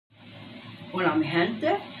Hola mi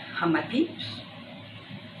gente, how my peeps.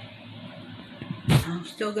 I'm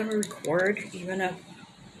still gonna record, even if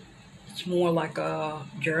it's more like a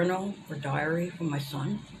journal or diary for my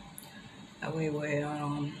son. That way,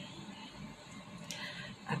 when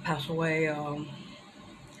I pass away,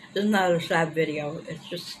 this is not a sad video. It's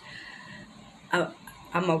just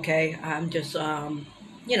I'm okay. I'm just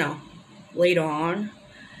you know, later on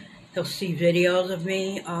he'll see videos of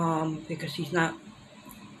me because he's not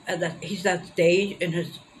he's that stage in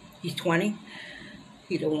his he's 20.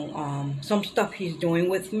 He don't some stuff he's doing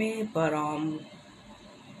with me, but I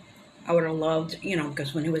would have loved,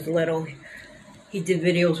 because when he was little, he did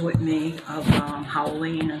videos with me of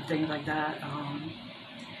Halloween and things like that.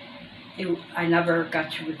 I never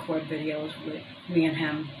got to record videos with me and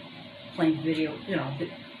him playing video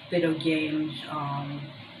games.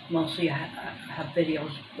 Mostly I have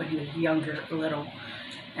videos when he was younger, little,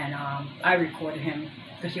 and I recorded him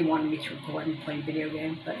because he wanted me to record and play video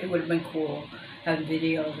games. But it would have been cool having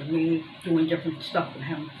videos of me doing different stuff with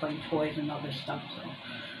him, playing toys and other stuff. So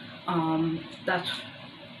that's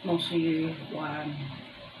mostly why I'm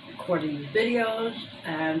recording these videos,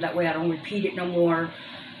 and that way I don't repeat it no more.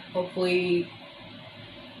 Hopefully,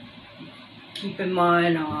 keep in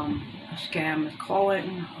mind a scam is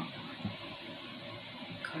calling.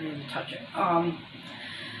 Can't even touch it.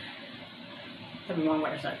 Never mind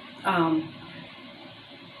what I said.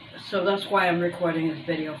 So that's why I'm recording this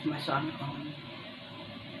video for my son.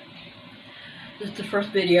 This is the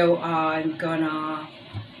first video I'm gonna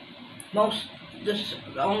this is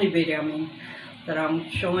the only video that I'm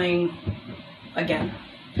showing again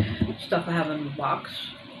stuff I have in the box.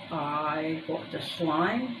 I bought the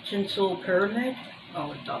slime tinsel pyramid.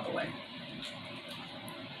 Oh, it's the other way.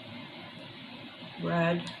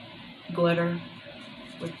 Red glitter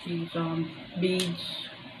with these beads.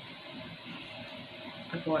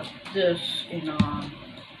 I bought this in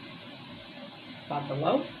Five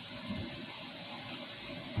Below.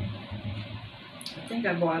 I think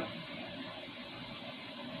I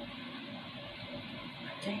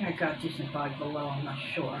got these in Five Below, I'm not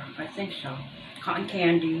sure. I think so. Cotton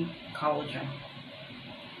candy, collagen.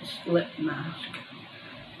 This lip mask.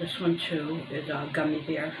 This one too is a gummy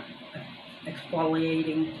bear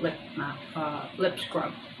exfoliating lip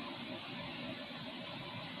scrub.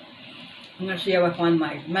 I'm gonna see how I find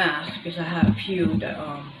my mask because I have a few that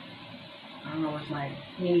I don't know if my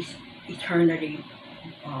niece Eternity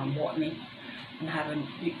bought me, and I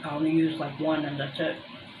only used like one, and that's it.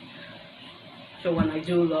 So when I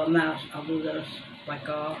do the mask, I'll do this like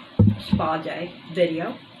a spa day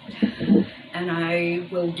video. And I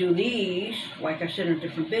will do these, like I said in a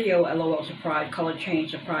different video, LOL surprise, color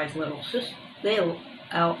change surprise little sister,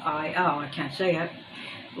 L-I-L, I can't say it,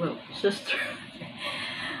 little sister.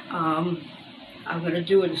 I'm going to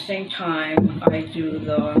do it at the same time I do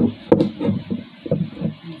the,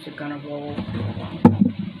 is it going to roll?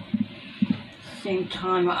 Same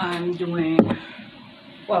time I'm doing,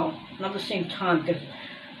 well, not the same time because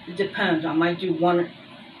it depends. I might do one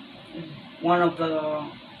of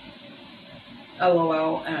the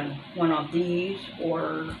LOL and one of these,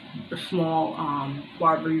 or the small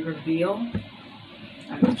Barbie reveal.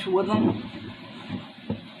 I got two of them.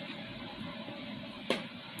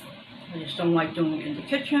 I just don't like doing it in the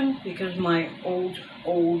kitchen because my old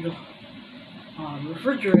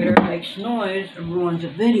refrigerator makes noise and ruins the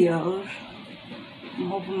videos. I'm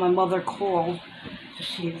hoping my mother called to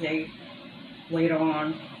see if they later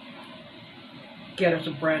on get us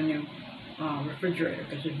a brand new refrigerator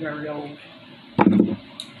because it's very old.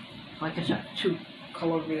 Like I said, two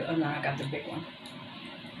color real, and then I got the big one.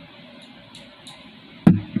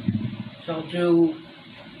 So I'll do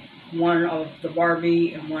one of the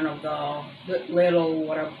Barbie and one of the little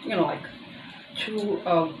whatever, like two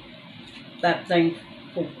of that thing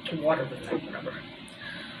to water the thing, whatever.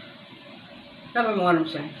 Never mind what I'm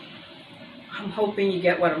saying. I'm hoping you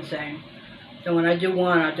get what I'm saying. So when I do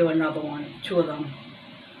one, I'll do another one, two of them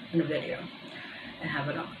in the video, and have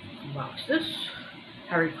it unbox. This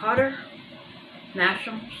Harry Potter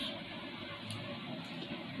Mashems.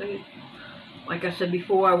 Like I said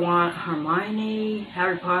before, I want Hermione,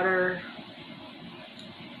 Harry Potter,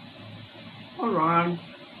 or Ron.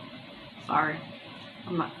 Sorry,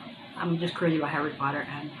 I'm just crazy about Harry Potter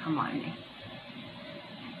and Hermione.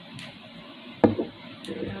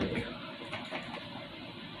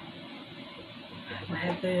 My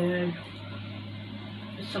headband.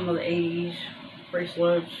 Some of the 80s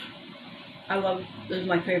bracelets. I love, this is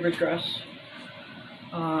my favorite dress.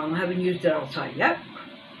 I haven't used it outside yet,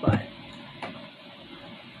 but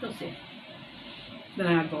we'll see. Then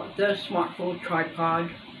I bought this smartphone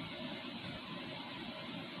tripod.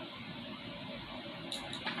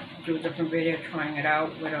 do a different video trying it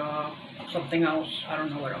out with something else. I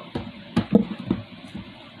don't know what else.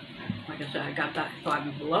 Like I said, I got that 5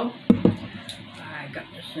 and Below. I got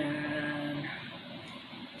this in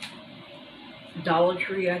Dollar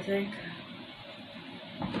Tree, I think.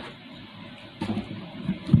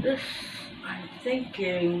 This, I'm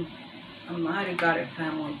thinking, I might have got it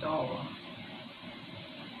Family Dollar.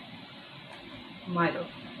 Might have.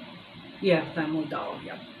 Yeah, Family Dollar,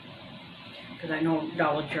 yeah. Because I know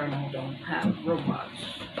Dollar General don't have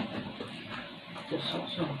robots. This is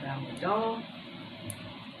also Family Dollar.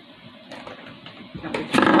 Now we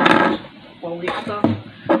just all these stuff.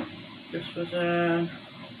 This was a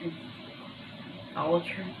Dollar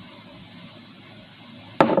Tree.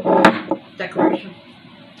 Decoration.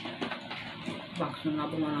 Box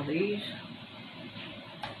another one of these.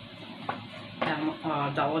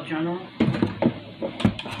 Dollar General.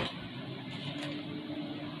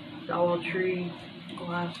 Dollar Tree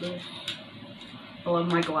glasses. I love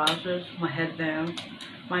my glasses, my headband,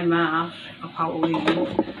 my mask of Halloween,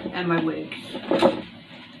 and my wigs.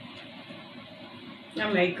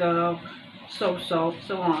 And makeup, so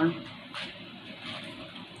on.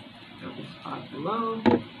 Got this 5 Below.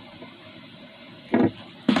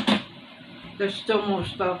 There's still more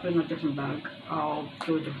stuff in a different bag. I'll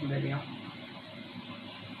do a different video.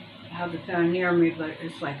 I have the fan near me, but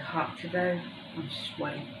it's like hot today. I'm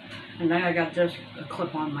sweating. And then I got this a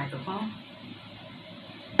clip-on microphone.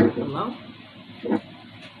 Below.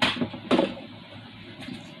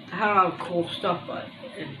 I had a lot of cool stuff, but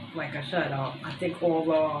like I said, I think all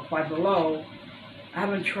the 5 Below. I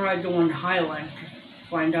haven't tried doing highlight to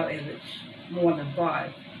find out if it's more than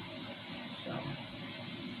 5. So.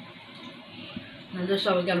 And this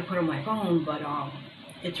I was gonna put on my phone, but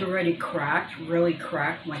it's already cracked, really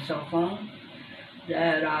cracked my cell phone.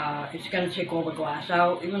 That it's gonna take all the glass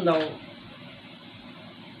out, even though it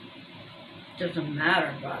doesn't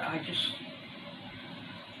matter. But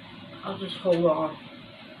I'll just hold on.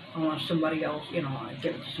 I want somebody else, you know, I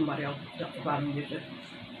give it to somebody else if I don't use it.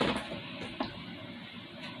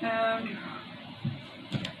 And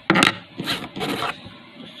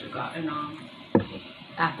just got in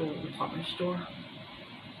Apple department store.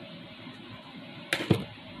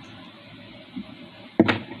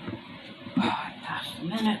 Past the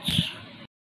minutes.